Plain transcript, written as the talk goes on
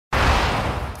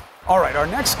All right, our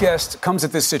next guest comes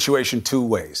at this situation two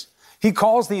ways. He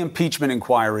calls the impeachment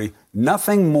inquiry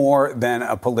nothing more than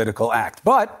a political act.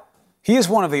 But he is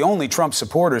one of the only Trump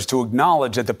supporters to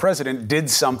acknowledge that the president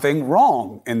did something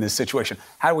wrong in this situation.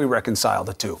 How do we reconcile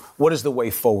the two? What is the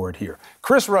way forward here?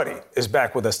 Chris Ruddy is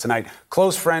back with us tonight,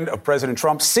 close friend of President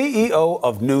Trump, CEO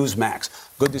of Newsmax.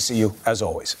 Good to see you, as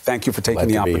always. Thank you for taking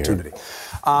the opportunity.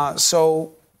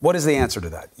 So what is the answer to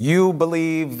that? You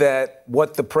believe that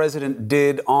what the president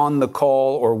did on the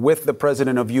call or with the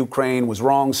president of Ukraine was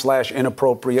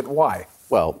wrong/inappropriate? Why?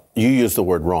 Well, you used the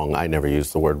word wrong. I never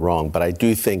used the word wrong, but I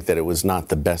do think that it was not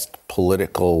the best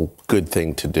political good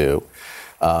thing to do.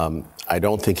 I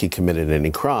don't think he committed any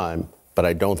crime, but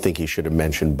I don't think he should have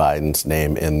mentioned Biden's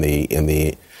name in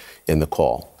the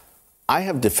call. I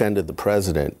have defended the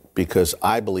president because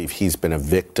I believe he's been a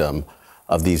victim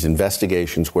of these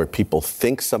investigations where people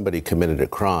think somebody committed a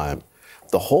crime.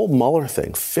 The whole Mueller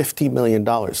thing, $50 million,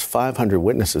 500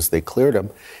 witnesses, they cleared him.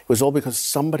 It was all because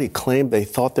somebody claimed they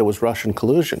thought there was Russian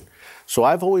collusion. So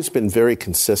I've always been very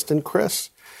consistent, Chris.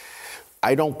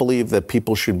 I don't believe that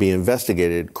people should be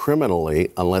investigated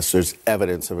criminally unless there's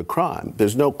evidence of a crime.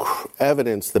 There's no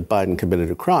evidence that Biden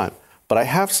committed a crime. But I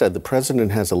have said the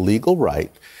president has a legal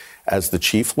right, as the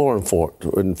chief law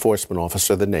enforcement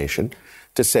officer of the nation,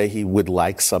 to say he would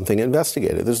like something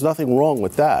investigated. There's nothing wrong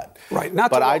with that. Right.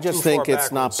 But I just think it's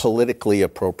not politically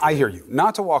appropriate. I hear you.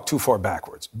 Not to walk too far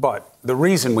backwards, but the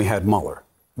reason we had Mueller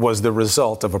was the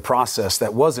result of a process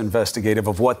that was investigative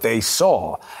of what they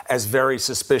saw as very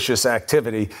suspicious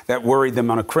activity that worried them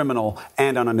on a criminal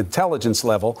and on an intelligence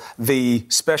level. The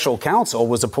special counsel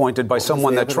was appointed by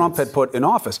someone that Trump had put in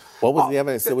office. What was the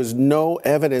evidence? There was no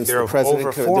evidence the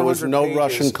president there was no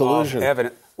Russian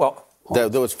collusion. Well,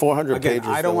 there was 400 Again, pages.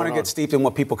 I don't want to get steeped in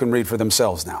what people can read for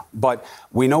themselves now. But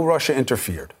we know Russia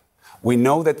interfered. We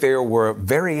know that there were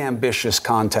very ambitious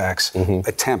contacts,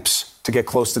 attempts to get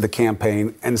close to the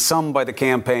campaign, and some by the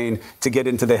campaign to get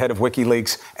into the head of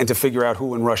WikiLeaks and to figure out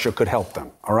who in Russia could help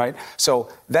them. All right? So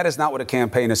that is not what a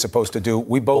campaign is supposed to do.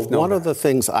 We both know One of the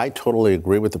things I totally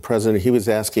agree with the president, he was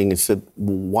asking, he said,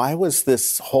 why was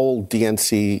this whole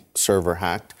DNC server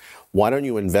hacked? Why don't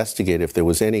you investigate if there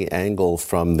was any angle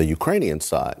from the Ukrainian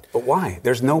side? But why?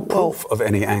 There's no proof of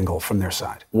any angle from their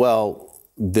side. Well,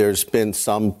 there's been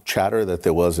some chatter that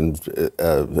there wasn't.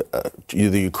 The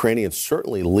Ukrainians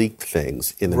certainly leaked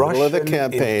things in the middle of the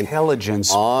campaign intelligence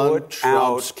on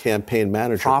Trump's campaign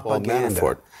manager, Paul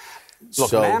Manafort. Look,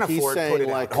 so Manafort put it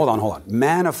out. Hold on.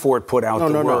 Manafort put out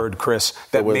the word, Chris,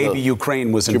 that maybe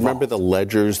Ukraine was involved. Do you remember the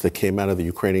ledgers that came out of the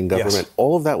Ukrainian government? Yes.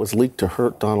 All of that was leaked to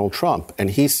hurt Donald Trump. And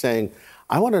he's saying,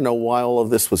 I want to know why all of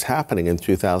this was happening in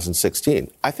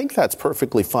 2016. I think that's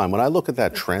perfectly fine. When I look at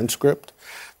that transcript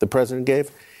the president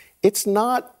gave, it's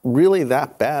not really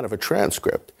that bad of a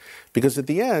transcript. Because at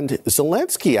the end,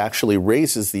 Zelensky actually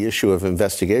raises the issue of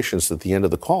investigations at the end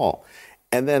of the call.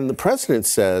 And then the president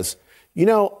says, you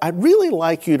know, I'd really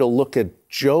like you to look at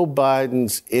Joe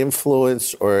Biden's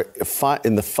influence or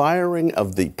in the firing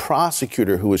of the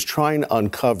prosecutor who was trying to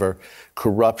uncover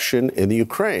corruption in the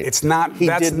Ukraine. That's not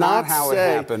how it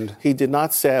happened. He did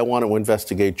not say, I want to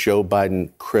investigate Joe Biden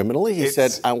criminally. He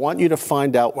said, I want you to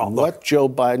find out what Joe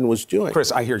Biden was doing.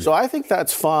 Chris, I hear you. So I think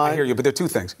that's fine. I hear you, but there are two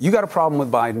things. You got a problem with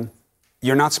Biden.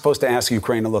 You're not supposed to ask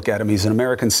Ukraine to look at him. He's an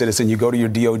American citizen. You go to your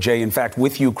DOJ. In fact,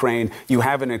 with Ukraine, you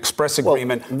have an express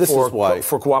agreement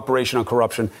for cooperation on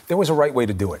corruption. There was a right way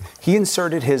to do it. He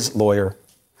inserted his lawyer.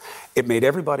 It made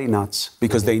everybody nuts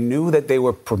because they knew that they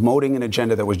were promoting an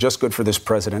agenda that was just good for this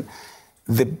president.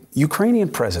 The Ukrainian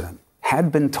president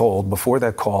had been told before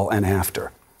that call and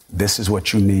after, this is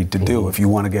what you need to do if you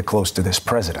want to get close to this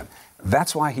president.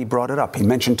 That's why he brought it up. He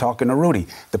mentioned talking to Rudy.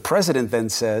 The president then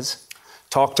says,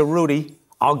 talk to Rudy.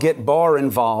 I'll get Barr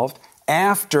involved.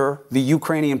 After the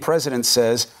Ukrainian president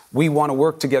says, we want to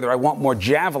work together. I want more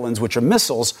javelins, which are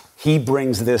missiles. He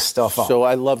brings this stuff up. So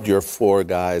I loved your four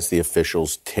guys, the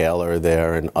officials, Taylor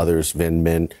there and others,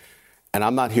 Vindman. And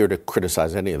I'm not here to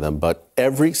criticize any of them, but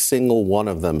every single one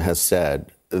of them has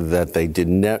said that they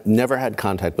never had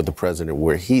contact with the president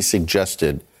where he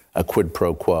suggested a quid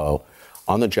pro quo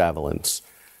on the javelins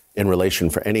in relation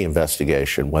for any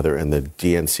investigation, whether in the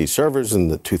DNC servers in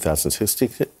the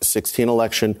 2016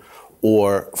 election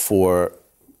or for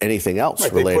anything else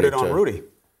related to... They put it on Rudy.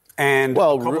 And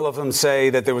a couple of them say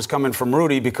that there was coming from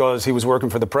Rudy because he was working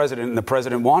for the president and the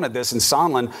president wanted this. And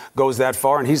Sondland goes that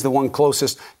far, and he's the one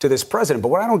closest to this president. But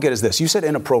what I don't get is this. You said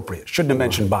inappropriate. Shouldn't have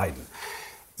mentioned Biden.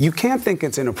 You can't think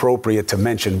it's inappropriate to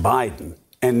mention Biden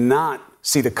and not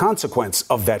see the consequence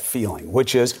of that feeling,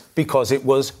 which is because it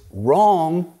was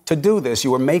wrong to do this.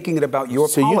 You were making it about your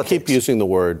politics. So you keep using the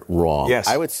word wrong. Yes.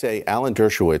 I would say Alan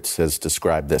Dershowitz has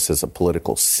described this as a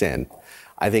political sin.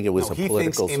 I think it was a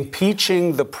political... He thinks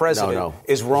impeaching the president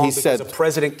is wrong because the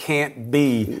president can't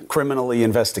be criminally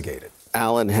investigated.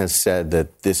 Alan has said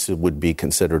that this would be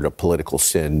considered a political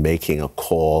sin, making a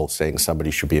call saying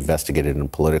somebody should be investigated in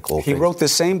political He wrote the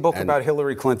same book about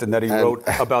Hillary Clinton that he wrote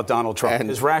about Donald Trump.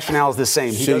 His rationale is the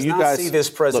same. He does not see this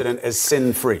president as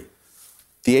sin-free.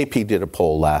 The AP did a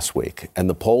poll last week, and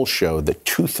the poll showed that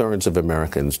 2/3 of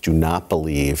Americans do not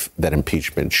believe that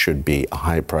impeachment should be a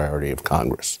high priority of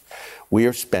Congress. We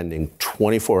are spending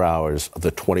 24 hours of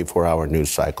the 24-hour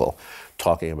news cycle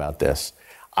talking about this.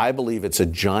 I believe it's a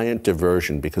giant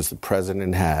diversion because the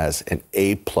president has an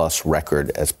A-plus record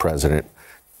as president,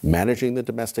 managing the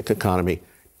domestic economy,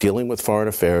 dealing with foreign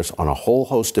affairs on a whole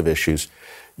host of issues.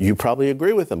 You probably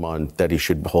agree with him on that he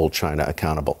should hold China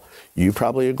accountable. You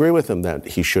probably agree with him that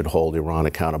he should hold Iran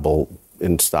accountable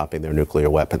in stopping their nuclear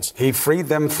weapons. He freed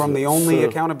them from the only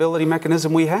accountability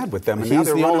mechanism we had with them. And now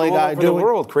they're running all over the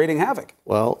world, creating havoc.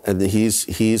 Well, and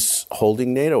he's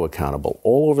holding NATO accountable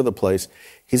all over the place.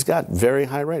 He's got very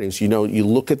high ratings. You know, you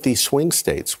look at these swing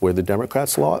states where the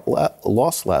Democrats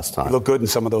lost last time. He looked good in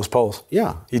some of those polls.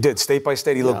 Yeah. He did. State by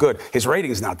state, he looked good. His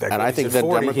rating's not that good. And I think that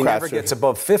 40, he never gets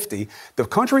above 50. The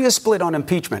country is split on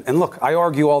impeachment. And look, I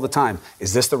argue all the time,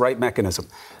 is this the right mechanism?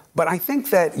 But I think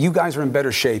that you guys are in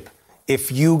better shape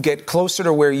if you get closer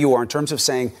to where you are in terms of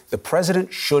saying the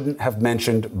president shouldn't have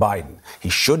mentioned Biden. He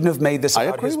shouldn't have made this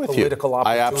about his political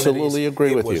opportunities. I absolutely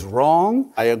agree with you. It was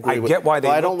wrong. I agree with you. I get why they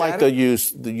I don't like the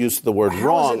use of the word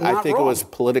wrong. I think it was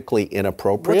politically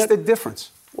inappropriate. What's the difference?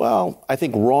 Well, I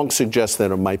think wrong suggests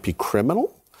that it might be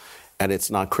criminal, and it's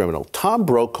not criminal. Tom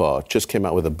Brokaw just came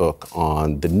out with a book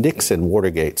on the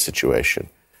Nixon-Watergate situation.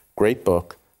 Great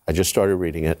book. I just started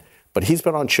reading it. But he's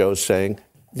been on shows saying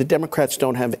the Democrats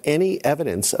don't have any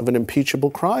evidence of an impeachable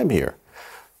crime here.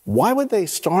 Why would they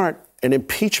start an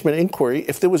impeachment inquiry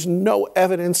if there was no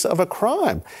evidence of a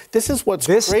crime? This is what's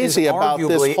crazy about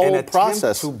this whole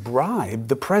process. To bribe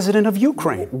the president of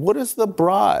Ukraine. What is the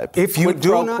bribe? If you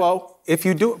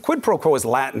do, quid pro quo is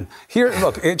Latin. Here,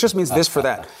 look, it just means this for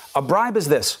that. A bribe is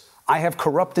this. I have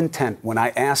corrupt intent when I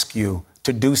ask you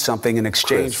to do something in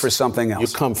exchange for something else.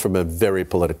 You come from a very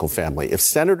political family. If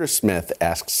Senator Smith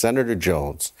asks Senator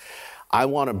Jones, I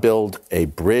want to build a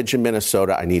bridge in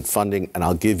Minnesota, I need funding, and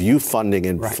I'll give you funding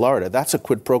in Florida, that's a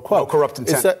quid pro quo. No corrupt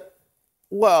intent.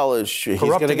 He's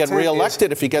going to get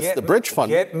reelected if he gets the bridge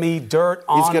funding. Get me dirt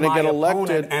on my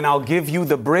opponent, and I'll give you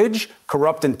the bridge.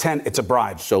 Corrupt intent, it's a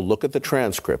bribe. So look at the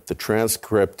transcript. The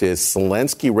transcript is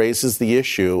Zelensky raises the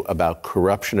issue about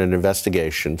corruption and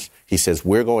investigations. He says,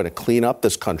 we're going to clean up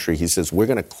this country. He says, we're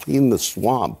going to clean the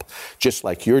swamp, just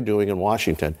like you're doing in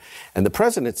Washington. And the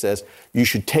president says, you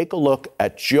should take a look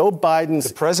at Joe Biden's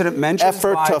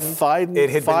effort to fire the prosecutor. It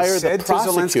had been said to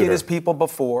Zelensky and his people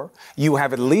before. You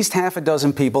have at least half a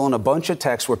dozen people and a bunch of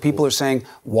texts where people are saying,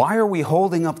 why are we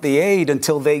holding up the aid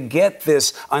until they get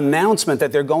this announcement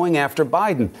that they're going after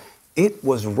Biden? It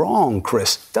was wrong,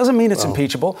 Chris. Doesn't mean it's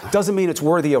impeachable. Doesn't mean it's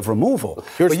worthy of removal.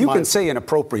 But you can say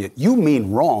inappropriate. You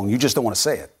mean wrong. You just don't want to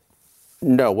say it.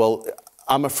 No, well,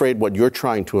 I'm afraid what you're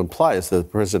trying to imply is that the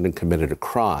president committed a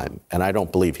crime, and I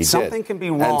don't believe he did. Something can be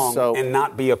wrong and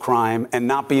not be a crime and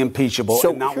not be impeachable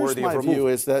and not worthy of removal. So my view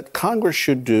is that Congress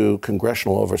should do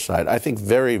congressional oversight. I think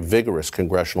very vigorous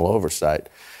congressional oversight.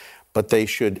 But they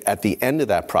should, at the end of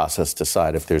that process,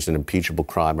 decide if there's an impeachable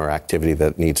crime or activity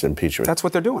that needs impeachment. That's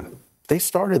what they're doing. They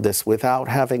started this without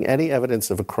having any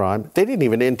evidence of a crime. They didn't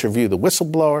even interview the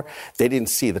whistleblower. They didn't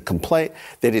see the complaint.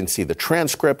 They didn't see the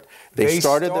transcript. They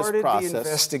started this process. The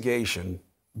investigation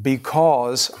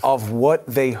because of what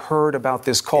they heard about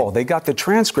this call. They got the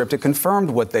transcript. It confirmed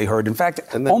what they heard. In fact,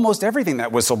 almost everything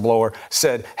that whistleblower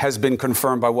said has been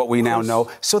confirmed by what we now know.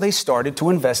 So they started to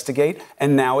investigate,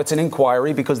 and now it's an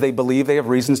inquiry because they believe they have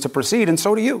reasons to proceed, and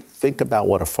so do you. Think about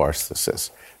what a farce this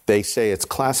is. They say it's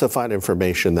classified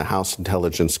information. The House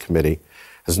Intelligence Committee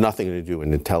has nothing to do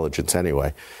with intelligence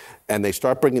anyway. And they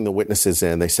start bringing the witnesses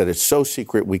in. They said it's so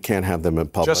secret we can't have them in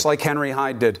public. Just like Henry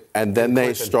Hyde did. And then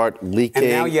they start leaking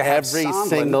every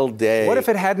single day. What if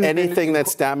it hadn't anything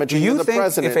that's damaging to the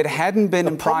president? Do you think if it hadn't been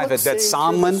in private that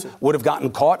Sondland would have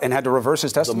gotten caught and had to reverse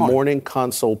his testimony? The Morning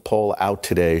Consult poll out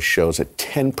today shows a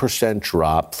 10%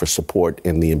 drop for support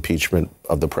in the impeachment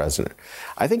of the president.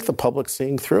 I think the public's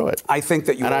seeing through it. I think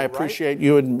that you and I appreciate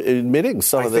you admitting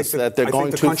some of this, that they're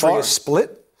going too far. I think the country is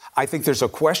split. I think there's a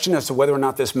question as to whether or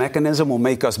not this mechanism will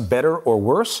make us better or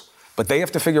worse. But they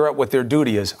have to figure out what their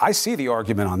duty is. I see the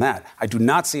argument on that. I do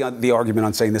not see the argument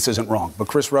on saying this isn't wrong. But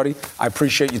Chris Ruddy, I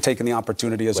appreciate you taking the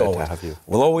opportunity as always. Glad to have you.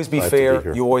 We'll always be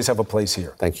fair. You always have a place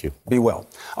here. Thank you. Be well.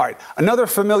 All right. Another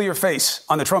familiar face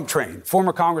on the Trump train.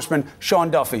 Former Congressman Sean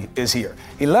Duffy is here.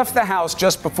 He left the House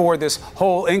just before this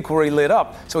whole inquiry lit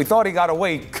up, so he thought he got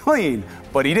away clean.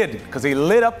 But he didn't, because he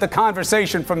lit up the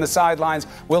conversation from the sidelines.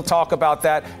 We'll talk about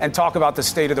that and talk about the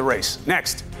state of the race.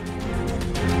 Next.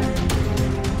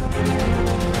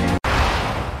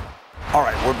 All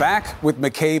right, we're back with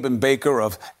McCabe and Baker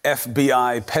of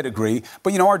FBI pedigree.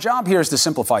 But, our job here is to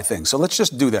simplify things. So let's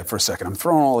just do that for a second. I'm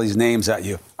throwing all these names at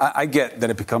you. I get that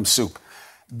it becomes soup.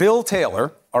 Bill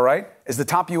Taylor, all right, is the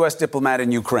top U.S. diplomat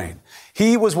in Ukraine.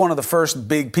 He was one of the first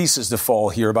big pieces to fall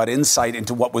here about insight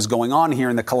into what was going on here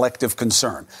in the collective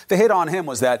concern. The hit on him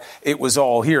was that it was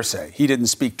all hearsay. He didn't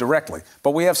speak directly.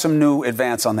 But we have some new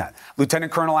advance on that.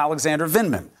 Lieutenant Colonel Alexander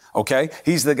Vindman. Okay,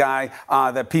 he's the guy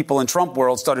that people in Trump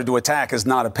world started to attack as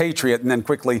not a patriot and then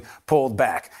quickly pulled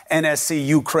back. NSC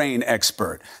Ukraine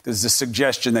expert. There's a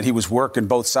suggestion that he was working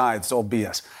both sides. It's all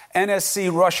BS.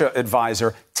 NSC Russia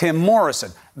advisor Tim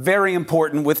Morrison. Very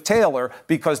important with Taylor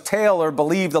because Taylor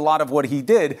believed a lot of what he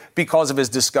did because of his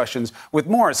discussions with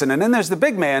Morrison. And then there's the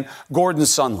big man, Gordon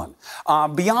Sondland.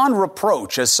 Beyond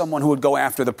reproach as someone who would go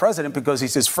after the president because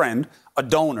he's his friend, a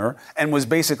donor, and was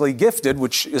basically gifted,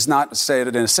 which is not said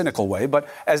in a cynical way, but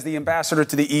as the ambassador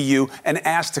to the EU and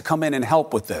asked to come in and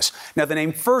help with this. Now, the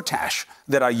name Firtash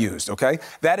that I used, okay,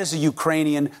 that is a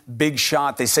Ukrainian big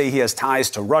shot. They say he has ties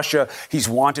to Russia. He's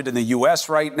wanted in the U.S.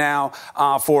 right now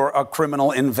for a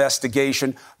criminal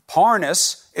investigation.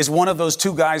 Parnas is one of those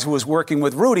two guys who was working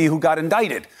with Rudy who got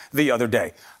indicted the other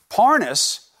day.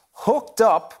 Parnas hooked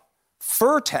up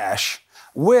Firtash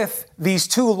with these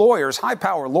two lawyers,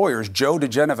 high-power lawyers, Joe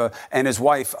DeGeneva and his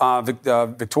wife,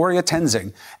 Victoria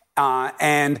Tenzing,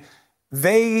 and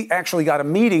they actually got a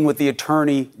meeting with the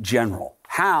Attorney General.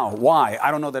 How? Why?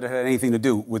 I don't know that it had anything to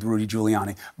do with Rudy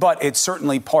Giuliani, but it's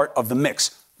certainly part of the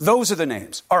mix. Those are the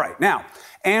names. All right, now,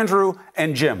 Andrew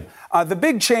and Jim. The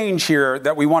big change here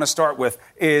that we want to start with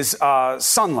is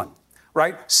Sondland,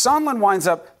 right? Sondland winds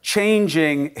up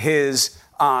changing his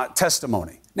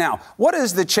testimony. Now, what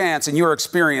is the chance in your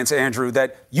experience, Andrew,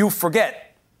 that you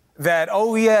forget that,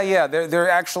 there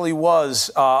actually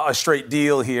was a straight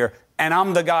deal here, and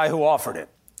I'm the guy who offered it?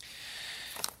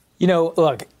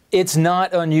 Look, it's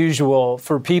not unusual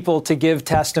for people to give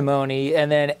testimony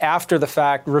and then after the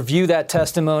fact review that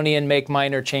testimony and make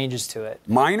minor changes to it.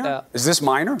 Minor? Is this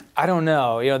minor? I don't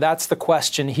know. That's the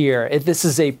question here. This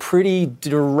is a pretty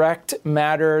direct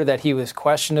matter that he was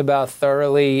questioned about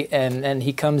thoroughly, and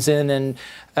he comes in and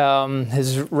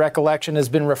his recollection has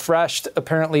been refreshed,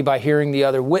 apparently, by hearing the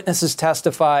other witnesses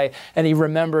testify, and he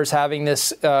remembers having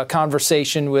this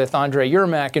conversation with Andrei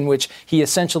Yermak in which he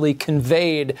essentially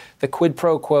conveyed the quid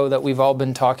pro quo that we've all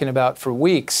been talking about for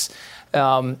weeks.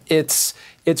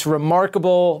 It's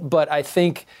remarkable, but I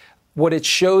think what it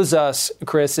shows us,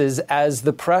 Chris, is as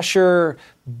the pressure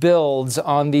builds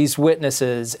on these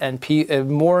witnesses and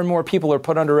more and more people are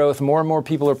put under oath, more and more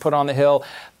people are put on the Hill,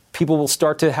 people will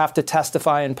start to have to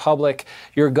testify in public.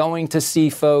 You're going to see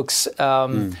folks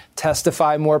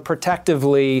testify more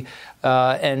protectively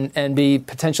and be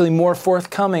potentially more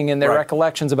forthcoming in their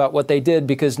recollections about what they did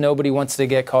because nobody wants to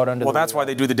get caught under the that's why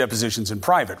they do the depositions in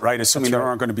private, right? Assuming there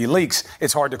aren't going to be leaks,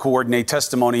 it's hard to coordinate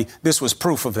testimony. This was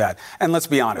proof of that. And let's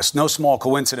be honest, no small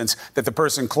coincidence that the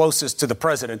person closest to the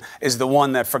president is the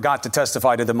one that forgot to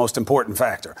testify to the most important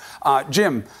factor.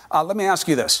 Jim, let me ask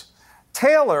you this.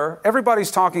 Taylor,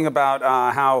 everybody's talking about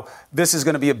how this is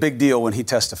going to be a big deal when he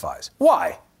testifies.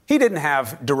 Why? He didn't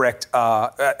have direct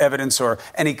evidence or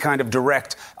any kind of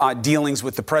direct dealings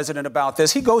with the president about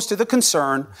this. He goes to the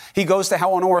concern. He goes to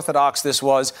how unorthodox this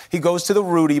was. He goes to the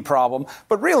Rudy problem.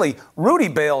 But really, Rudy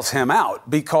bails him out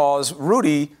because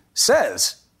Rudy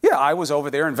says, I was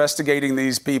over there investigating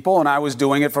these people and I was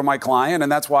doing it for my client and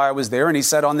that's why I was there. And he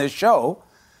said on this show,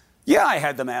 I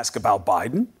had them ask about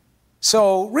Biden.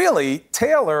 So really,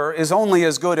 Taylor is only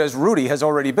as good as Rudy has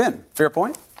already been. Fair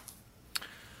point?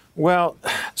 Well,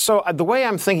 so the way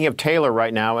I'm thinking of Taylor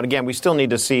right now, and again, we still need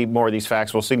to see more of these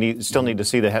facts. We'll still need to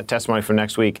see the testimony for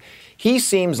next week. He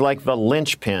seems like the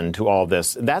linchpin to all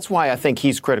this. That's why I think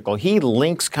he's critical. He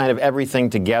links kind of everything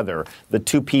together, the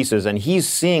two pieces, and he's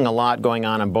seeing a lot going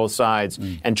on both sides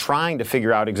and trying to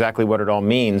figure out exactly what it all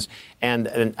means.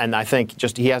 And I think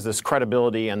just he has this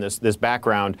credibility and this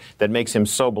background that makes him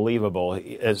so believable.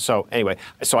 So anyway,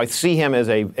 I see him as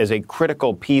a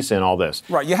critical piece in all this.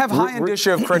 Right. You have high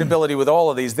indicia of credibility with all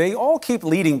of these. They all keep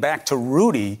leading back to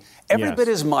Rudy every bit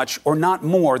as much or not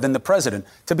more than the president.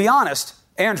 To be honest,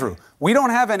 Andrew, we don't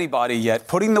have anybody yet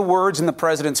putting the words in the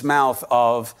president's mouth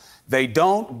of they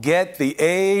don't get the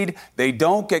aid, they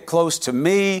don't get close to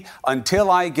me until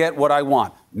I get what I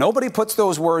want. Nobody puts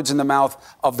those words in the mouth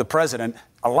of the president.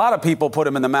 A lot of people put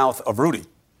them in the mouth of Rudy.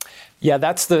 Yeah,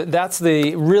 that's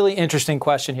the really interesting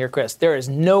question here, Chris. There is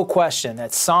no question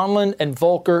that Sondland and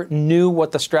Volker knew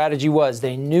what the strategy was.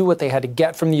 They knew what they had to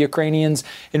get from the Ukrainians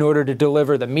in order to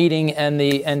deliver the meeting and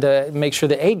to make sure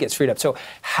the aid gets freed up. So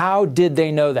how did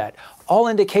they know that? All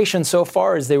indications so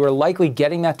far is they were likely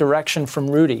getting that direction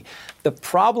from Rudy. The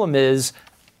problem is,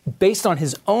 based on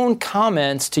his own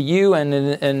comments to you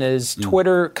and his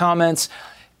Twitter comments,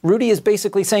 Rudy is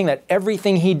basically saying that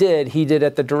everything he did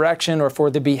at the direction or for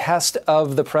the behest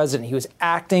of the president. He was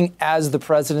acting as the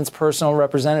president's personal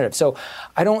representative. So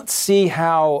I don't see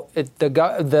how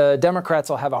the Democrats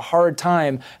will have a hard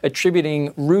time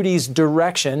attributing Rudy's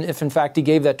direction, if in fact he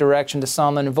gave that direction to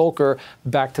Sondland and Volker,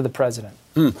 back to the president.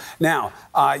 Now,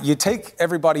 you take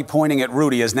everybody pointing at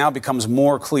Rudy as now becomes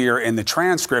more clear in the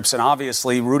transcripts. And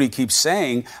obviously, Rudy keeps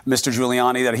saying, Mr.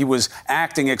 Giuliani, that he was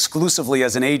acting exclusively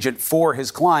as an agent for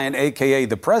his client, a.k.a.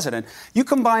 the president. You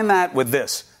combine that with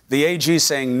this. The AG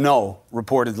saying no,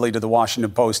 reportedly to the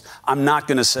Washington Post. I'm not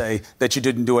going to say that you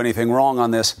didn't do anything wrong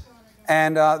on this.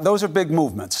 And those are big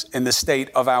movements in the state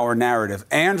of our narrative.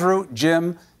 Andrew,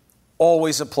 Jim,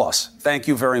 always a plus. Thank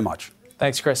you very much.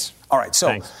 Thanks, Chris. All right. So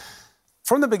Thanks.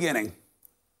 From the beginning,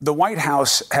 the White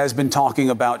House has been talking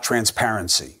about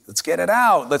transparency. Let's get it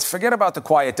out. Let's forget about the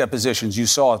quiet depositions you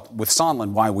saw with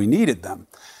Sondland, why we needed them.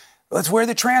 Let's wear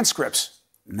the transcripts.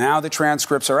 Now the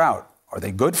transcripts are out. Are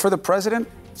they good for the president?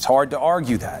 It's hard to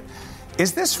argue that.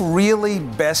 Is this really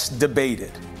best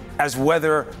debated as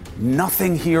whether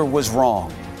nothing here was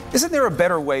wrong? Isn't there a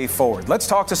better way forward? Let's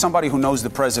talk to somebody who knows the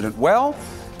president well.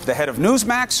 The head of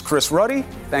Newsmax, Chris Ruddy.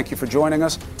 Thank you for joining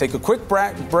us. Take a quick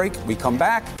break. We come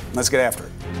back. Let's get after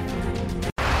it.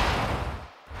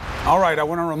 All right, I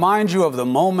want to remind you of the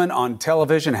moment on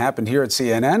television happened here at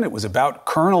CNN. It was about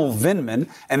Colonel Vindman,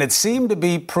 and it seemed to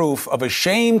be proof of a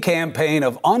shame campaign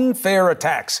of unfair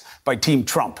attacks by Team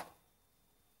Trump.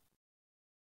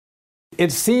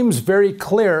 It seems very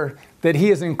clear that he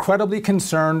is incredibly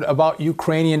concerned about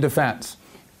Ukrainian defense.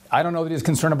 I don't know that he's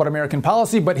concerned about American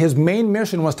policy, but his main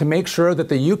mission was to make sure that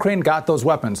the Ukraine got those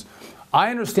weapons.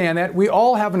 I understand that. We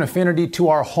all have an affinity to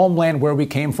our homeland where we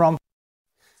came from.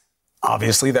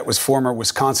 Obviously, that was former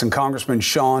Wisconsin Congressman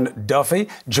Sean Duffy.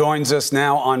 Joins us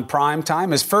now on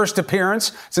Primetime. His first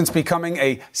appearance since becoming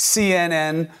a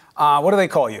CNN, what do they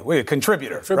call you? A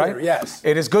contributor, right? Yes.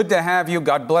 It is good to have you.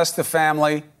 God bless the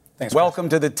family. Thanks, Welcome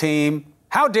to the team.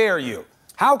 How dare you?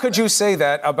 How could you say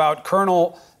that about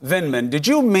Colonel Vindman? Did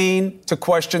you mean to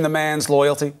question the man's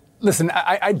loyalty? Listen,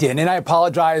 I didn't, and I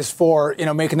apologize for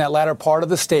making that latter part of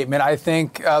the statement. I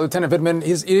think Lieutenant Vindman,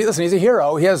 he's a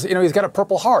hero. He has he's got a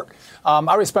Purple Heart.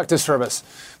 I respect his service.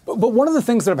 But one of the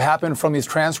things that have happened from these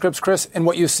transcripts, Chris, and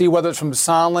what you see, whether it's from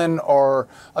Sondland or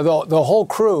the whole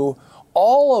crew,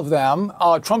 all of them,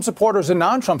 Trump supporters and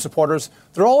non-Trump supporters,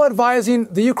 they're all advising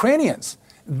the Ukrainians.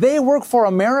 They work for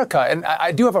America, and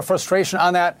I do have a frustration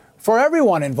on that for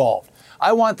everyone involved.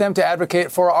 I want them to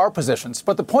advocate for our positions.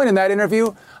 But the point in that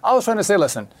interview, I was trying to say,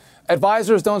 listen,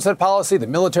 advisors don't set policy. The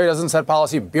military doesn't set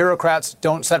policy. Bureaucrats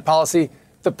don't set policy.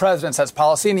 The president sets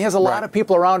policy. And he has a lot of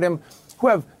people around him who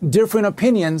have different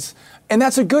opinions. And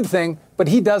that's a good thing. But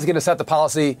he does get to set the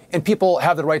policy, and people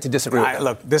have the right to disagree with him.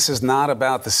 Look, this is not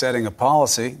about the setting of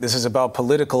policy. This is about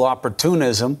political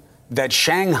opportunism that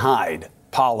shanghaied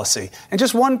policy. And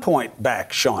just one point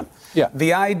back, Sean. Yeah.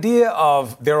 The idea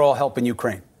of they're all helping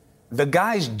Ukraine. The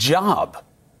guy's job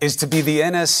is to be the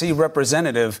NSC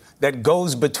representative that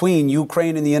goes between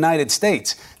Ukraine and the United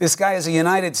States. This guy is a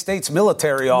United States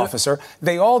military officer.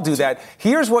 They all do that.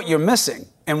 Here's what you're missing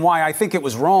and why I think it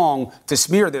was wrong to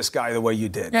smear this guy the way you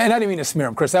did. Yeah, and I didn't mean to smear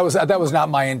him, Chris. That was not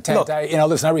my intent. Look,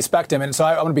 listen, I respect him, and so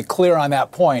I want to be clear on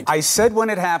that point. I said when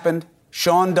it happened,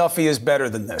 Sean Duffy is better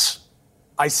than this.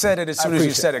 I said it as soon as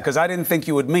you said it because I didn't think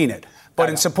you would mean it. But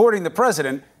in supporting the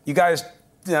president, you guys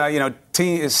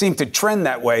seem to trend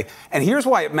that way. And here's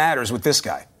why it matters with this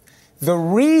guy. The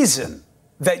reason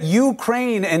that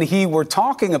Ukraine and he were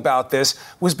talking about this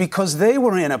was because they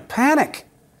were in a panic.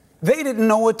 They didn't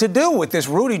know what to do with this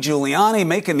Rudy Giuliani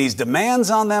making these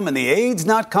demands on them and the aid's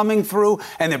not coming through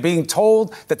and they're being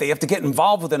told that they have to get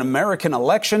involved with an American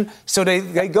election. So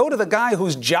they go to the guy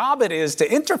whose job it is to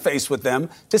interface with them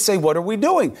to say, what are we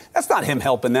doing? That's not him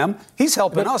helping them. He's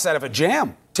helping us out of a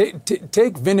jam. Take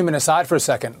Vindman aside for a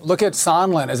second. Look at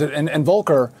Sondland and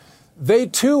Volker. They,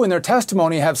 too, in their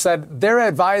testimony have said they're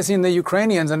advising the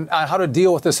Ukrainians on how to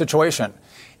deal with the situation.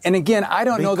 And again, I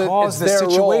don't know that because the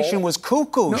situation was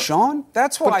cuckoo, Sean.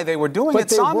 That's why they were doing it.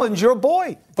 Sondland's your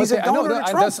boy. He's a donor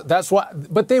to Trump. That's why.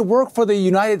 But they work for the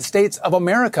United States of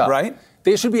America. Right.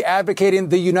 They should be advocating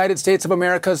the United States of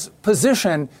America's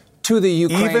position to the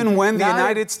Ukraine. Even when the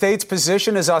United States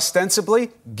position is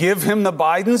ostensibly give him the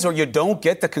Bidens or you don't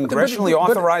get the congressionally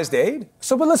authorized aid?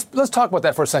 So, but let's talk about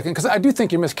that for a second, because I do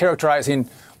think you're mischaracterizing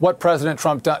what President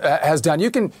Trump has done. You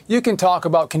can talk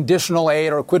about conditional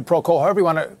aid or quid pro quo, however you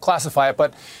want to classify it.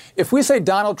 But if we say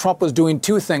Donald Trump was doing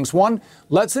two things, one,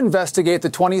 let's investigate the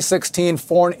 2016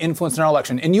 foreign influence in our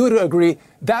election, and you would agree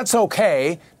that's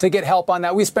okay to get help on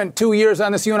that. We spent 2 years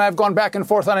on this. You and I have gone back and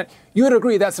forth on it. You would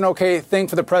agree that's an okay thing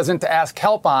for the president to ask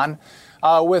help on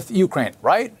with Ukraine,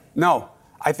 right? No.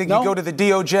 I think you go to the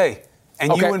DOJ.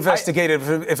 And you investigate it.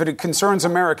 If it concerns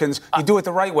Americans, you do it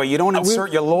the right way. You don't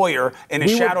insert your lawyer in a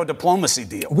shadow diplomacy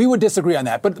deal. We would disagree on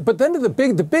that. But then the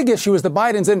big issue is the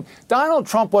Bidens. And Donald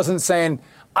Trump wasn't saying,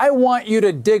 I want you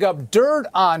to dig up dirt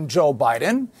on Joe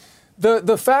Biden.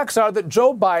 The facts are that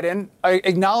Joe Biden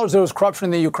acknowledged there was corruption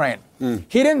in the Ukraine.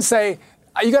 He didn't say,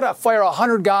 you got to fire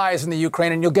 100 guys in the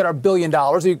Ukraine and you'll get our $1 billion.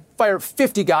 You fire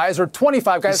 50 guys or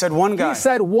 25 guys. He said one guy. He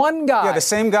said one guy. Yeah, the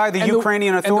same guy the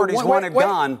Ukrainian authorities wanted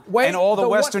gone and all the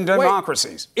Western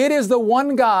democracies. It is the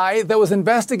one guy that was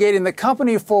investigating the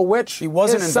company for which he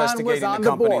wasn't his son investigating was on the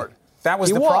company. The board. That was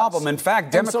the problem. In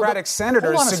fact, Democratic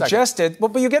senators suggested,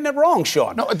 but you're getting it wrong,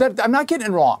 Sean. No, I'm not getting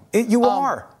it wrong. You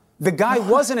are. The guy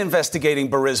wasn't investigating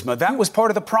Burisma. That was part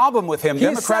of the problem with him.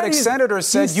 Democratic senators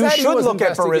said you should look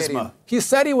at Burisma. He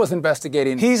said he was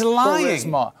investigating. He's lying.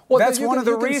 Burisma. Well, that's one of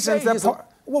the reasons that.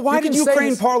 Why did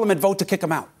Ukraine Parliament vote to kick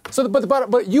him out? So,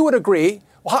 but you would agree.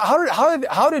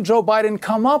 How did Joe Biden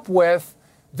come up with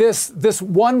this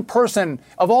one person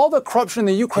of all the corruption in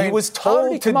the Ukraine? He was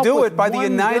told to do it by the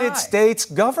United States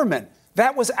government.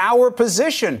 That was our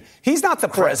position. He's not the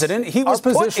president. He was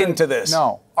put into this.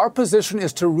 No, our position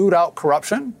is to root out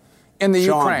corruption in the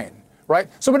Ukraine, right?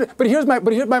 So, but here's my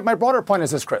broader point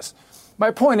is this, Chris.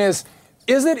 My point is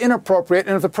it inappropriate?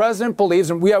 And if the president believes,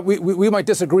 and we might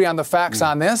disagree on the facts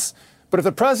on this, but if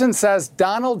the president says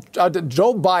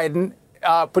Joe Biden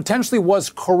potentially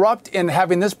was corrupt in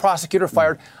having this prosecutor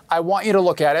fired, I want you to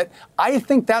look at it. I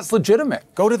think that's legitimate.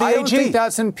 Go to the AG. I don't think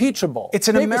that's impeachable. It's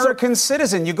an American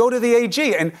citizen. You go to the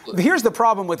AG. And here's the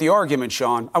problem with the argument,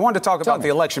 Sean. I wanted to talk about the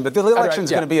election, but the election's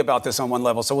going to be about this on one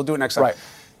level, so we'll do it next time. Right.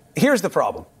 Here's the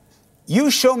problem. You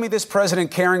show me this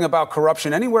president caring about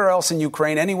corruption anywhere else in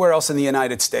Ukraine, anywhere else in the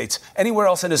United States, anywhere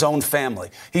else in his own family.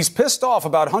 He's pissed off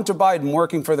about Hunter Biden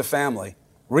working for the family.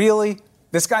 Really?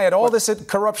 This guy had all this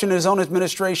corruption in his own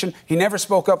administration. He never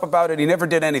spoke up about it. He never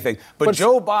did anything. But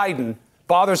Joe Biden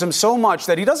bothers him so much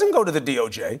that he doesn't go to the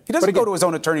DOJ. He doesn't go to his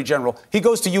own attorney general. He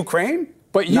goes to Ukraine.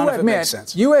 But you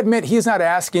admit he's not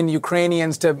asking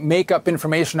Ukrainians to make up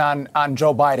information on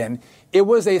Joe Biden. It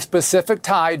was a specific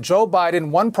tie. Joe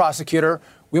Biden, one prosecutor.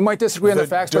 We might disagree on the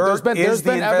facts, but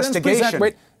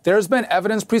there's been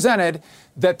evidence presented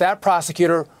that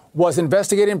prosecutor was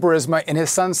investigating Burisma, and his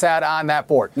son sat on that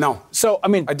board. No. So, I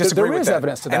mean, I disagree there with is that.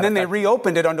 evidence to that. And then they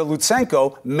reopened it under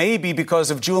Lutsenko, maybe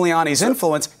because of Giuliani's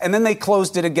influence, and then they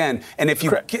closed it again. And if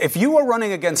you are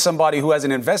running against somebody who has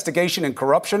an investigation and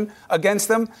corruption against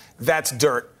them, that's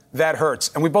dirt. That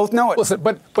hurts, and we both know it. Listen,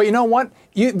 but you know what?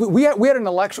 We had an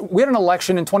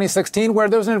election in 2016 where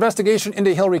there was an investigation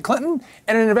into Hillary Clinton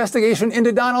and an investigation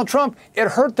into Donald Trump. It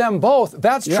hurt them both.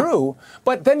 That's true.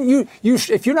 But then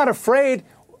if you're not afraid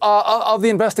of the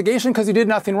investigation because he did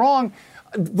nothing wrong,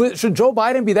 should Joe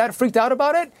Biden be that freaked out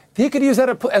about it? He could use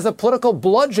that as a political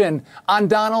bludgeon on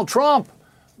Donald Trump.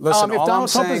 Listen, all I'm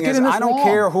saying is I don't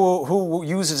care who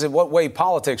uses it what way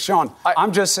politics. Sean,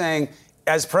 I'm just saying,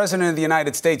 as president of the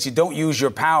United States, you don't use your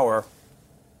power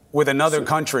with another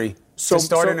country to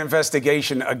start an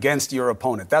investigation against your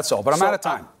opponent. That's all. But I'm out of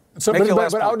time.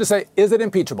 But I would just say, is it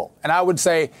impeachable? And I would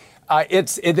say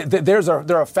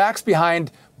there are facts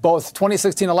behind both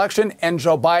 2016 election and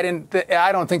Joe Biden.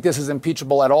 I don't think this is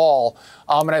impeachable at all.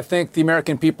 And I think the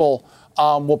American people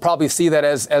will probably see that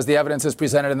as the evidence is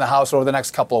presented in the House over the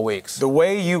next couple of weeks. The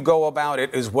way you go about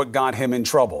it is what got him in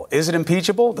trouble. Is it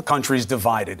impeachable? The country's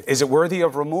divided. Is it worthy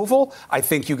of removal? I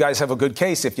think you guys have a good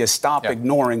case if you stop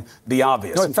ignoring the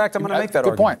obvious. In fact, I'm going to make that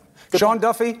argument. Good Sean point.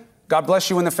 Duffy, God bless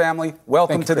you and the family.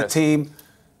 Welcome to the team.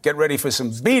 Get ready for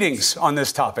some beatings on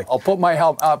this topic. I'll put my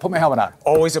helmet on.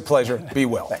 Always a pleasure. Be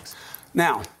well. Thanks.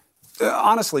 Now,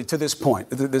 honestly, to this point,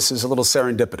 this is a little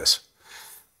serendipitous.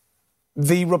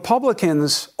 The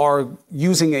Republicans are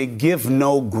using a give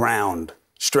no ground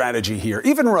strategy here.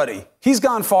 Even Ruddy, he's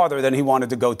gone farther than he wanted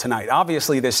to go tonight.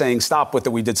 Obviously, they're saying stop with it,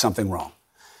 we did something wrong.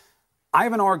 I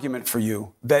have an argument for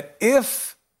you that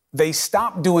if they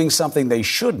stop doing something they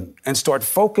shouldn't and start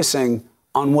focusing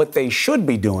on what they should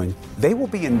be doing, they will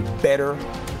be in better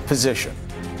position.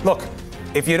 Look,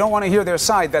 if you don't want to hear their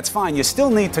side, that's fine. You still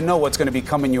need to know what's going to be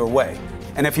coming your way.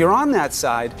 And if you're on that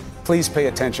side, please pay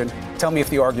attention. Tell me if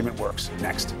the argument works.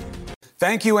 Next.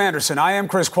 Thank you, Anderson. I am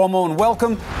Chris Cuomo, and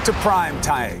welcome to Prime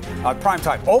Time.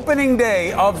 Opening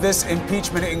day of this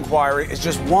impeachment inquiry is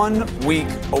just 1 week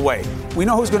away. We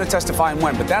know who's going to testify and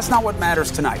when, but that's not what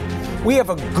matters tonight. We have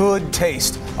a good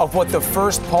taste of what the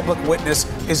first public witness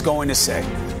is going to say.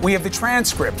 We have the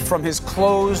transcript from his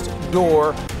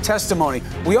closed-door testimony.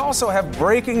 We also have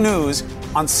breaking news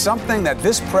on something that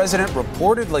this president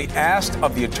reportedly asked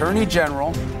of the Attorney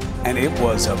General, and it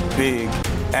was a big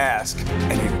ask,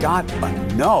 and it got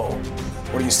a no.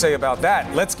 What do you say about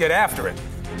that? Let's get after it.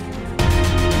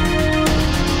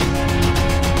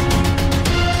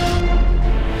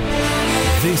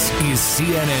 This is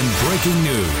CNN Breaking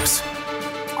News.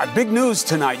 Our big news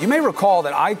tonight. You may recall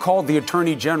that I called the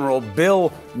Attorney General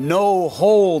Bill No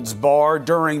Holds Barr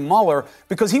during Mueller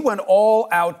because he went all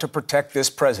out to protect this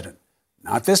president.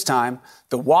 Not this time.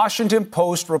 The Washington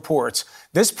Post reports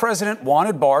this president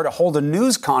wanted Barr to hold a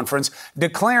news conference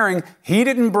declaring he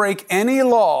didn't break any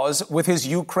laws with his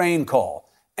Ukraine call.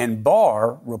 And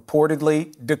Barr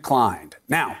reportedly declined.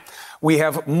 Now, we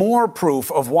have more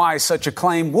proof of why such a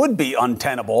claim would be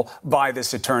untenable by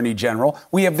this attorney general.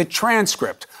 We have the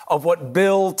transcript of what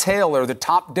Bill Taylor, the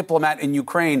top diplomat in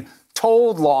Ukraine,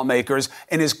 told lawmakers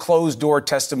in his closed-door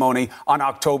testimony on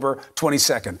October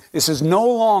 22nd. This is no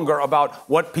longer about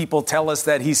what people tell us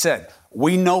that he said.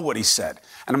 We know what he said.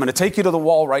 And I'm going to take you to the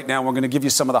wall right now. We're going to give you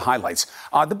some of the highlights.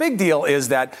 The big deal is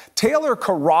that Taylor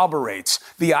corroborates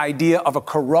the idea of a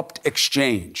corrupt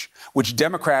exchange, which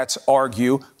Democrats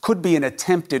argue could be an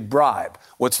attempted bribe.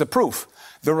 What's the proof?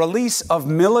 The release of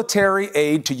military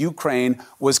aid to Ukraine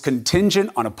was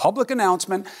contingent on a public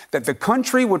announcement that the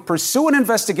country would pursue an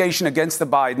investigation against the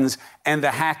Bidens and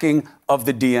the hacking of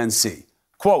the DNC.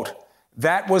 Quote,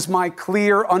 that was my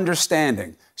clear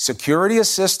understanding. Security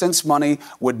assistance money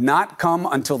would not come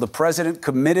until the president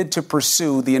committed to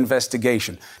pursue the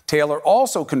investigation. Taylor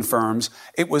also confirms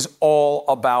it was all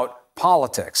about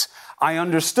politics. I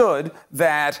understood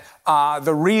that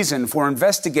the reason for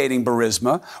investigating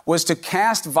Burisma was to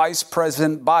cast Vice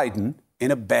President Biden in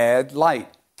a bad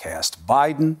light. Cast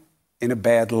Biden in a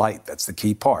bad light. That's the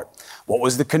key part. What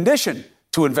was the condition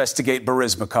to investigate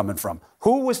Burisma coming from?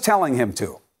 Who was telling him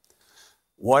to?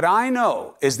 What I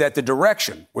know is that the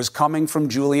direction was coming from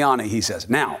Giuliani, he says.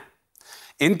 Now,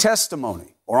 in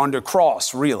testimony, or under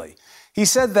cross, really, he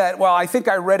said that, well, I think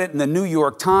I read it in the New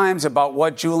York Times about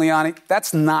what Giuliani.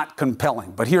 That's not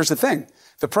compelling. But here's the thing.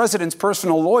 The president's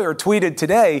personal lawyer tweeted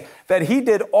today that he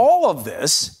did all of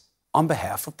this on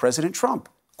behalf of President Trump.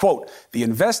 Quote, the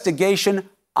investigation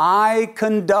I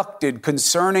conducted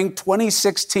concerning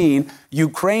 2016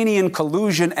 Ukrainian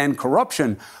collusion and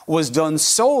corruption was done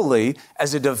solely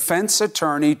as a defense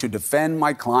attorney to defend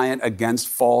my client against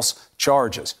false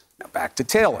charges. Now back to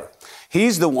Taylor.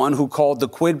 He's the one who called the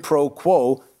quid pro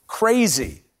quo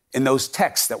crazy in those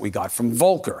texts that we got from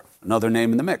Volcker, another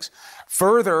name in the mix,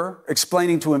 further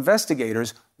explaining to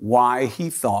investigators why he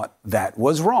thought that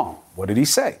was wrong. What did he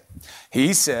say?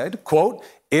 He said, quote,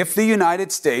 if the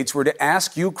United States were to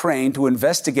ask Ukraine to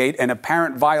investigate an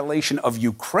apparent violation of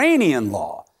Ukrainian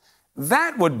law,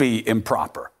 that would be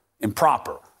improper,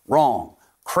 wrong,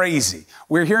 crazy.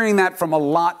 We're hearing that from a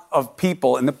lot of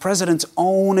people in the president's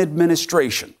own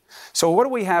administration. So what do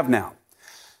we have now?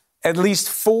 At least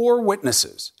 4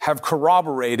 witnesses have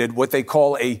corroborated what they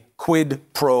call a quid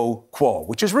pro quo,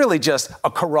 which is really just a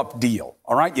corrupt deal.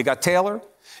 All right, you got Taylor,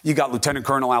 you got Lieutenant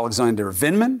Colonel Alexander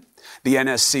Vindman, the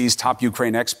NSC's top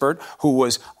Ukraine expert, who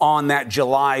was on that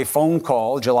July phone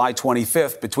call, July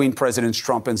 25th, between Presidents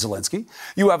Trump and Zelensky.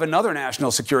 You have another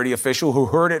national security official who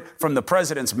heard it from the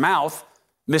president's mouth,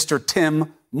 Mr.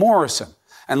 Tim Morrison.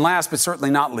 And last but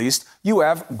certainly not least, you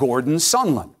have Gordon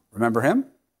Sondland. Remember him?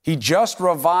 He just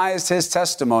revised his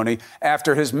testimony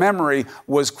after his memory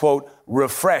was, quote,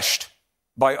 refreshed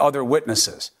by other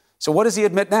witnesses. So what does he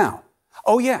admit now?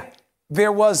 Oh, yeah,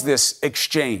 there was this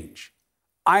exchange.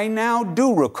 I now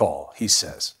do recall, he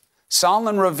says.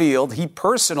 Sondland revealed he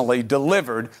personally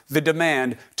delivered the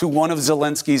demand to one of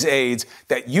Zelensky's aides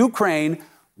that Ukraine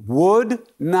would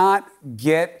not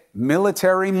get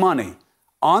military money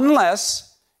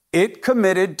unless it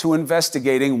committed to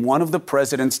investigating one of the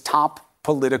president's top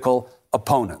political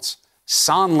opponents.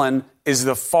 Sondland is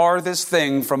the farthest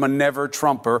thing from a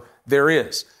never-Trumper there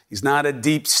is. He's not a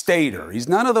deep stater. He's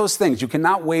none of those things. You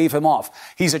cannot wave him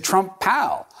off. He's a Trump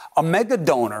pal, a mega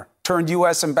donor turned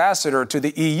U.S. ambassador to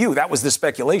the EU. That was the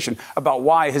speculation about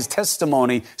why his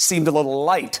testimony seemed a little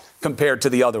light compared to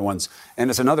the other ones. And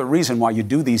it's another reason why you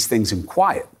do these things in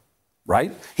quiet,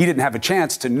 right? He didn't have a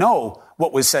chance to know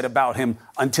what was said about him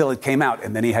until it came out,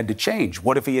 and then he had to change.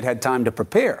 What if he had had time to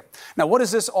prepare? Now, what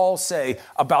does this all say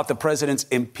about the president's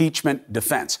impeachment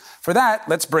defense? For that,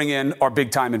 let's bring in our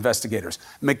big-time investigators,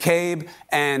 McCabe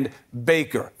and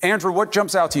Baker. Andrew, what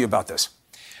jumps out to you about this?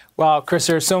 Wow, Chris,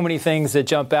 there are so many things that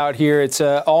jump out here. It's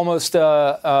almost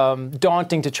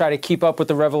daunting to try to keep up with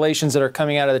the revelations that are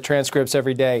coming out of the transcripts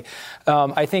every day.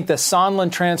 I think the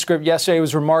Sondland transcript yesterday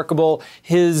was remarkable.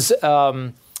 His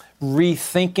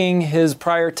rethinking his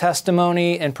prior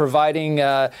testimony and providing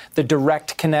the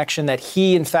direct connection that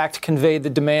he, in fact, conveyed the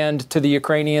demand to the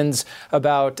Ukrainians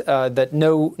about that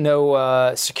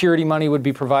no security money would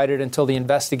be provided until the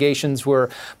investigations were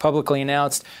publicly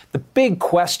announced. The big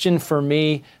question for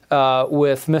me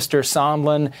with Mr.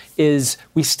 Sondland is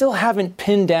we still haven't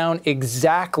pinned down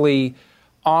exactly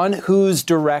on whose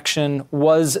direction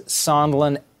was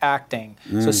Sondland acting.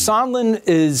 So Sondland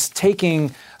is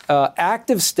taking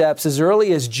active steps as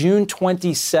early as June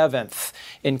 27th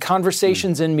in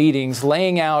conversations and meetings,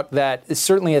 laying out that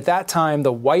certainly at that time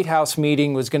the White House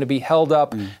meeting was going to be held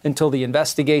up until the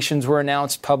investigations were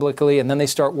announced publicly, and then they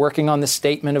start working on the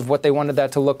statement of what they wanted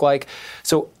that to look like.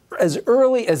 So as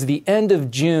early as the end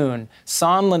of June,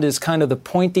 Sondland is kind of the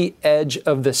pointy edge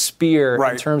of the spear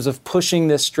in terms of pushing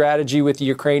this strategy with the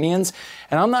Ukrainians.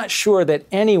 And I'm not sure that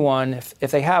anyone, if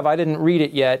they have, I didn't read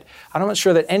it yet, I'm not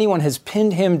sure that anyone has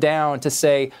pinned him down to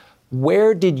say,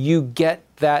 where did you get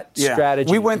that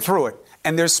strategy? We went through it.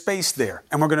 And there's space there.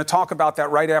 And we're going to talk about that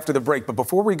right after the break. But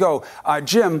before we go,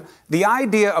 Jim, the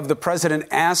idea of the president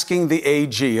asking the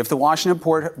AG, if the Washington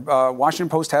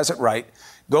Post has it right,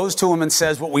 goes to him and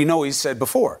says what we know he said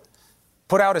before.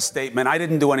 Put out a statement. I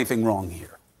didn't do anything wrong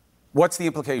here. What's the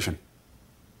implication?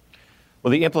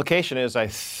 Well, the implication is, I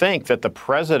think, that the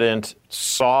president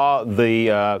saw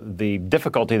the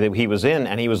difficulty that he was in,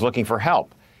 and he was looking for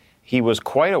help. He was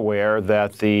quite aware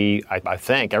that I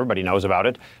think everybody knows about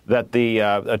it, that the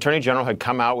Attorney General had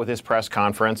come out with his press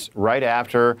conference right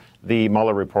after the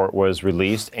Mueller report was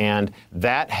released, and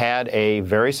that had a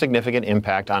very significant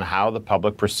impact on how the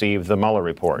public perceived the Mueller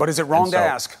report. But is it wrong to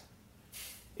ask?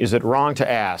 Is it wrong to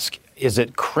ask? Is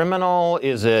it criminal?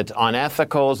 Is it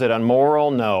unethical? Is it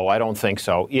immoral? No, I don't think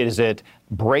so. Is it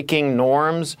breaking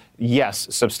norms? Yes,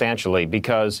 substantially,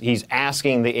 because he's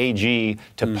asking the AG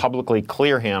to publicly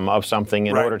clear him of something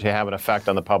in order to have an effect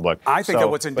on the public. I think that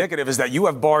what's indicative is that you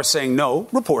have Barr saying no,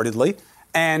 reportedly,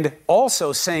 and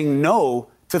also saying no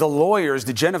to the lawyers,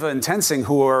 Geneva and Tensing,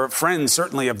 who are friends,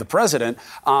 certainly, of the president,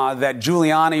 that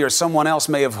Giuliani or someone else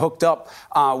may have hooked up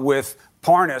with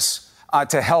Parnas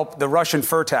to help the Russian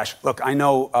Firtash. Look, I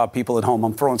know people at home,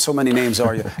 I'm throwing so many names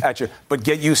at you, but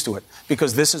get used to it,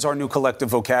 because this is our new collective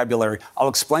vocabulary. I'll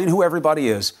explain who everybody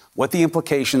is, what the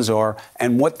implications are,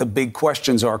 and what the big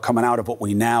questions are coming out of what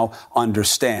we now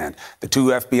understand. The two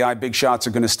FBI big shots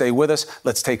are going to stay with us.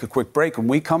 Let's take a quick break. When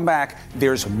we come back,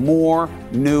 there's more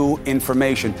new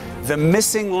information. The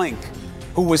missing link,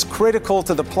 who was critical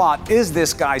to the plot, is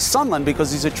this guy Sondland,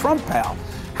 because he's a Trump pal.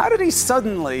 How did he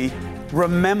suddenly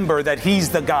remember that he's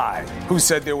the guy who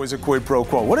said there was a quid pro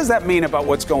quo? What does that mean about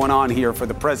what's going on here for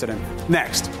the president?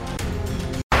 Next.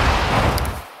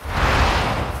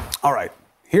 All right,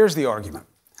 here's the argument.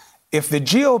 If the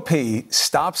GOP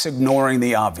stops ignoring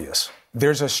the obvious,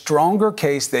 there's a stronger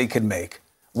case they can make,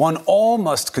 one all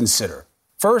must consider.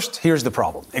 First, here's the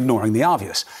problem, ignoring the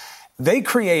obvious. They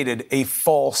created a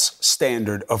false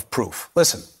standard of proof.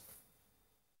 Listen.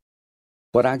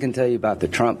 What I can tell you about the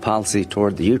Trump policy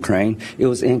toward the Ukraine, it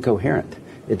was incoherent.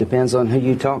 It depends on who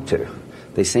you talk to.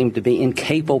 They seem to be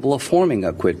incapable of forming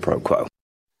a quid pro quo.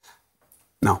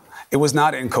 No, it was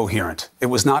not incoherent. It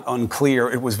was not unclear.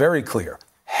 It was very clear.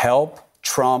 Help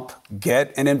Trump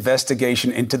get an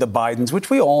investigation into the Bidens, which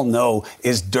we all know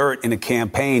is dirt in a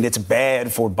campaign. It's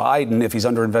bad for Biden if he's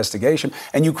under investigation.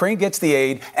 And Ukraine gets the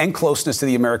aid and closeness to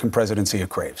the American presidency it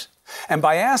craves. And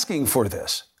by asking for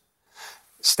this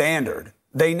standard,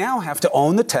 they now have to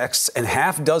own the texts and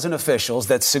half dozen officials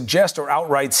that suggest or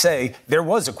outright say there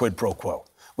was a quid pro quo.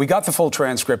 We got the full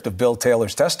transcript of Bill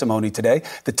Taylor's testimony today.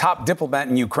 The top diplomat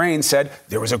in Ukraine said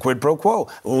there was a quid pro quo,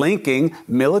 linking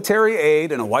military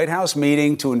aid and a White House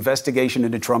meeting to investigation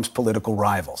into Trump's political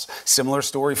rivals. Similar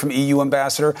story from EU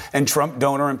ambassador and Trump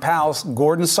donor and pal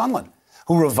Gordon Sondland,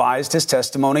 who revised his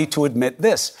testimony to admit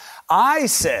this. I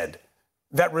said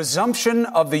that resumption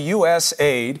of the U.S.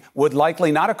 aid would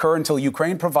likely not occur until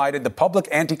Ukraine provided the public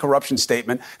anti-corruption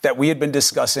statement that we had been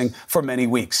discussing for many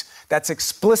weeks. That's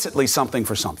explicitly something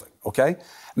for something, okay?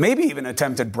 maybe even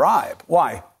attempted bribe.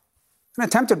 Why? An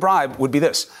attempted bribe would be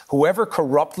this: whoever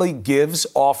corruptly gives,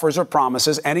 offers, or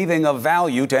promises anything of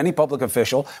value to any public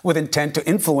official with intent to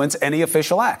influence any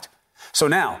official act. So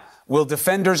now, will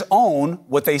defenders own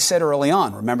what they said early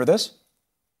on? Remember this?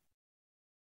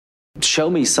 Show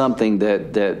me something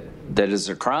that is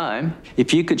a crime.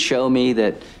 If you could show me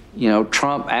that,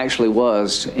 Trump actually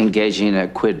was engaging in a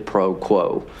quid pro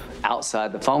quo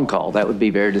outside the phone call, that would be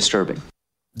very disturbing.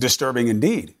 Disturbing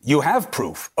indeed. You have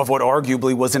proof of what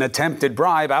arguably was an attempted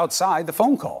bribe outside the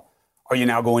phone call. Are you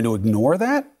now going to ignore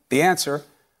that? The answer,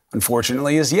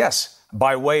 unfortunately, is yes,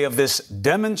 by way of this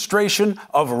demonstration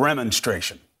of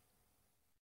remonstration.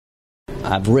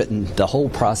 I've written the whole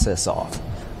process off.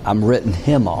 I'm written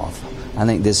him off. I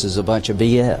think this is a bunch of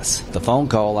BS. The phone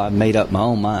call, I've made up my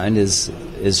own mind, is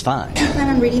fine. Do you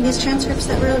plan on reading these transcripts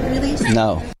that were released?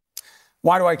 No.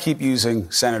 Why do I keep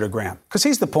using Senator Graham? Because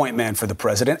he's the point man for the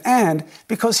president, and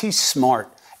because he's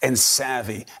smart and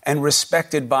savvy and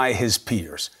respected by his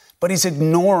peers. But he's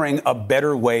ignoring a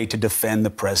better way to defend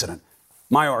the president.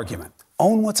 My argument: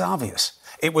 own what's obvious.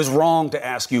 It was wrong to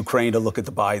ask Ukraine to look at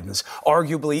the Bidens,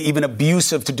 arguably even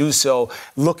abusive to do so,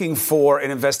 looking for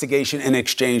an investigation in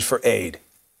exchange for aid.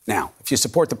 Now, if you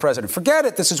support the president, forget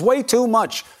it. This is way too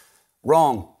much.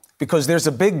 Wrong, because there's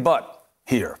a big but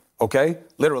here. Okay?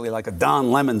 Literally like a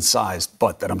Don Lemon-sized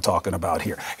butt that I'm talking about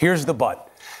here. Here's the but.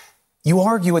 You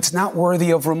argue it's not worthy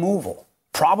of removal.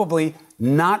 Probably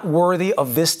not worthy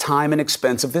of this time and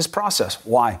expense of this process.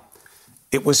 Why?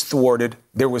 It was thwarted.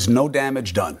 There was no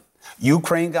damage done.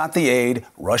 Ukraine got the aid.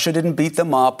 Russia didn't beat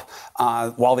them up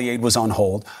while the aid was on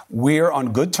hold. We're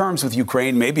on good terms with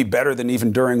Ukraine, maybe better than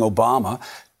even during Obama.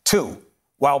 2,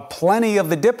 while plenty of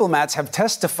the diplomats have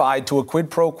testified to a quid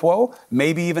pro quo,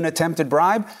 maybe even attempted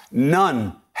bribe,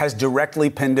 none has directly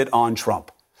pinned it on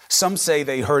Trump. Some say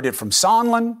they heard it from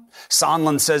Sondland.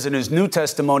 Sondland says in his new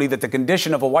testimony that the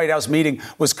condition of a White House meeting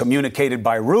was communicated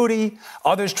by Rudy.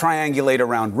 Others triangulate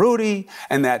around Rudy,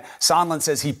 and that Sondland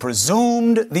says he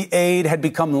presumed the aid had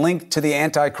become linked to the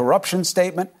anti-corruption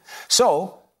statement.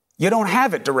 So you don't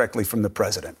have it directly from the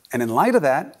president. And in light of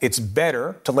that, it's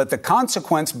better to let the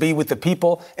consequence be with the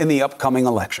people in the upcoming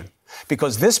election.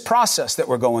 Because this process that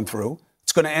we're going through,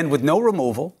 it's going to end with no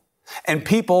removal and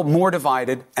people more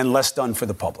divided and less done for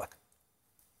the public.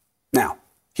 Now,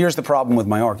 here's the problem with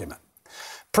my argument.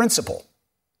 Principle: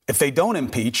 if they don't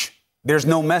impeach, there's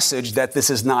no message that this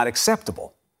is not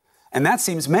acceptable. And that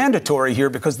seems mandatory here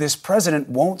because this president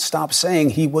won't stop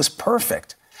saying he was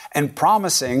perfect and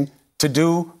promising to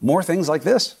do more things like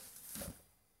this.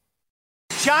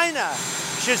 China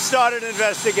should start an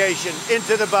investigation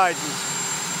into the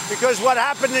Bidens, because what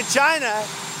happened in China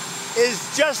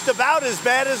is just about as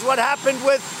bad as what happened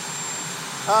with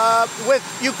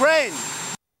Ukraine.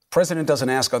 President doesn't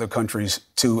ask other countries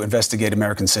to investigate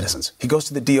American citizens. He goes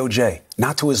to the DOJ,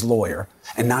 not to his lawyer,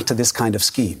 and not to this kind of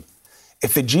scheme.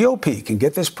 If the GOP can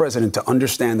get this president to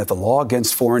understand that the law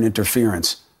against foreign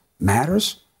interference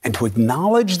matters and to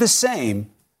acknowledge the same,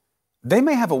 they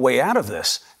may have a way out of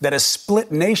this that a split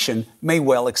nation may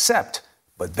well accept.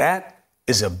 But that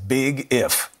is a big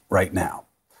if right now.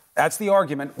 That's the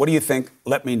argument. What do you think?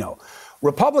 Let me know.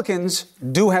 Republicans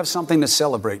do have something to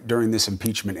celebrate during this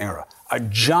impeachment era. A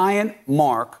giant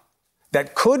mark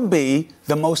that could be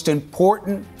the most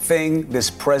important thing this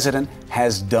president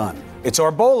has done. It's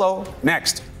our bolo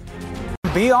next.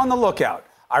 Be on the lookout.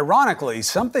 Ironically,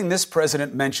 something this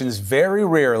president mentions very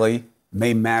rarely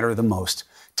may matter the most.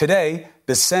 Today,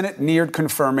 the Senate neared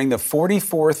confirming the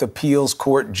 44th appeals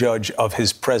court judge of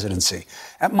his presidency.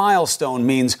 That milestone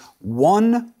means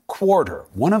 1/4,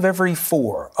 1 of every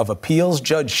 4 of appeals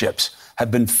judgeships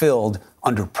have been filled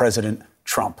under President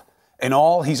Trump. In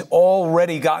all, he's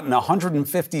already gotten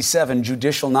 157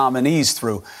 judicial nominees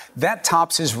through. That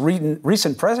tops his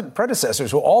recent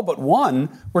predecessors, who all but one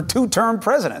were 2-term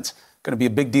presidents. Going to be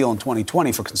a big deal in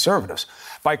 2020 for conservatives.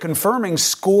 By confirming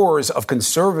scores of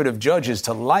conservative judges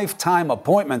to lifetime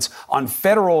appointments on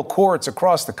federal courts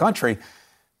across the country,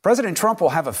 President Trump will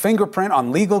have a fingerprint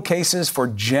on legal cases for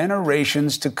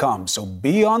generations to come. So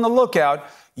be on the lookout.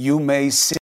 You may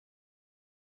see.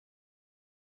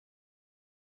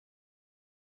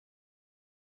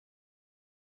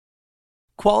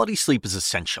 Quality sleep is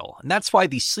essential, and that's why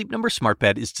the Sleep Number Smart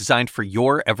Bed is designed for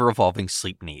your ever-evolving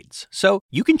sleep needs. So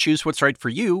you can choose what's right for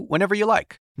you whenever you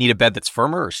like. Need a bed that's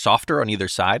firmer or softer on either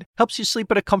side? Helps you sleep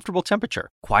at a comfortable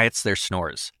temperature. Quiets their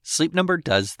snores. Sleep Number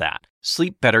does that.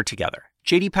 Sleep better together.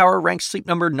 JD Power ranks Sleep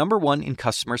Number number 1 in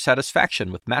customer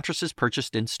satisfaction with mattresses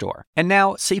purchased in-store. And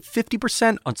now, save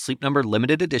 50% on Sleep Number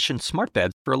limited edition smart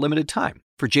beds for a limited time.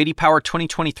 For JD Power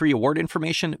 2023 award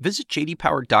information, visit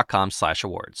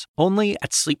jdpower.com/awards. Only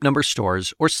at Sleep Number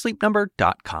stores or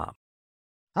sleepnumber.com.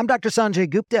 I'm Dr. Sanjay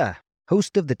Gupta,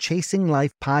 host of the Chasing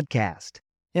Life podcast.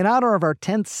 In honor of our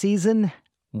 10th season,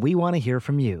 we want to hear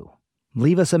from you.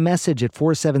 Leave us a message at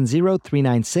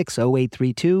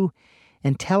 470-396-0832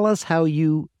 and tell us how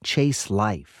you chase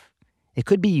life. It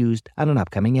could be used on an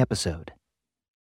upcoming episode.